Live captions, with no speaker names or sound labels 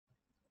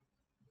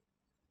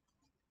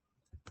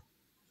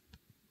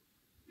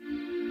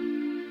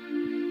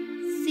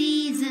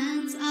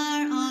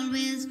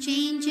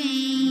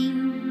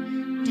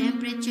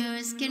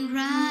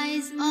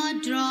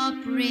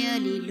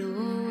really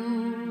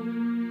low.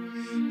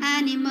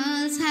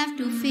 Animals have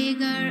to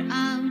figure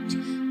out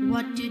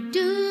what to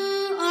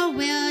do or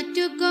where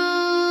to go.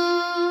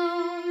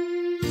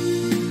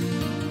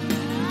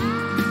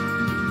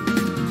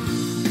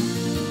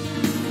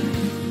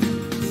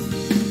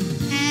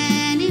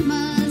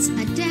 Animals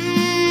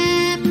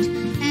adapt,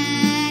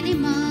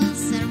 animals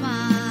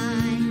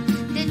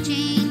survive. They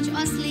change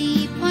or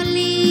sleep or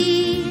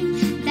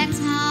live. That's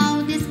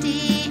how they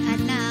stay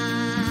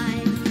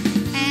alive.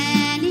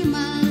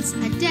 Animals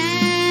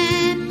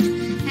adapt,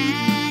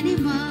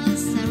 animals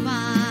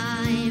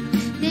survive.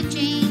 They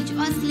change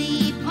or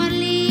sleep or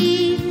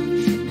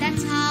live.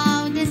 That's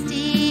how they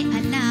stay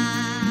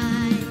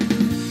alive.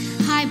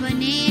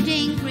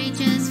 Hibernating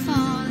creatures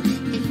fall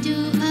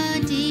into a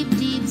deep,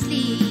 deep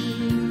sleep.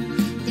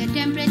 Their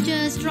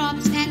temperatures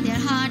drops and their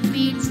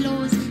heartbeat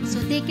slows so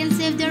they can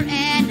save their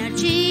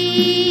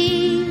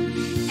energy.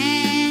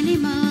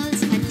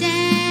 Animals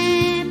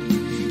adapt,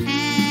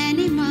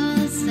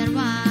 animals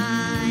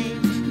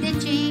survive. They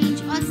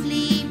change or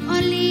sleep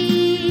or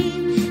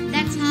live.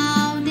 That's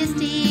how they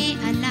stay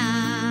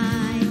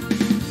alive.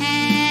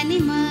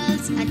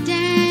 Animals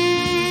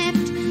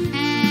adapt,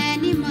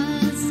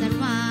 animals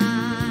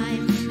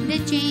survive. They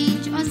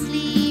change or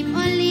sleep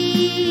or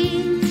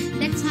live.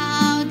 That's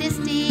how they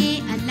stay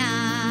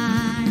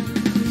alive.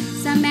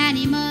 Some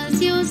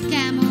animals use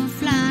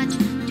camouflage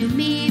to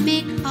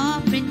mimic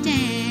or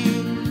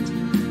pretend,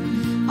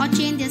 or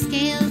change their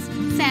scales,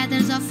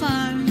 feathers or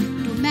fur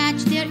to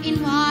match their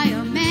environment.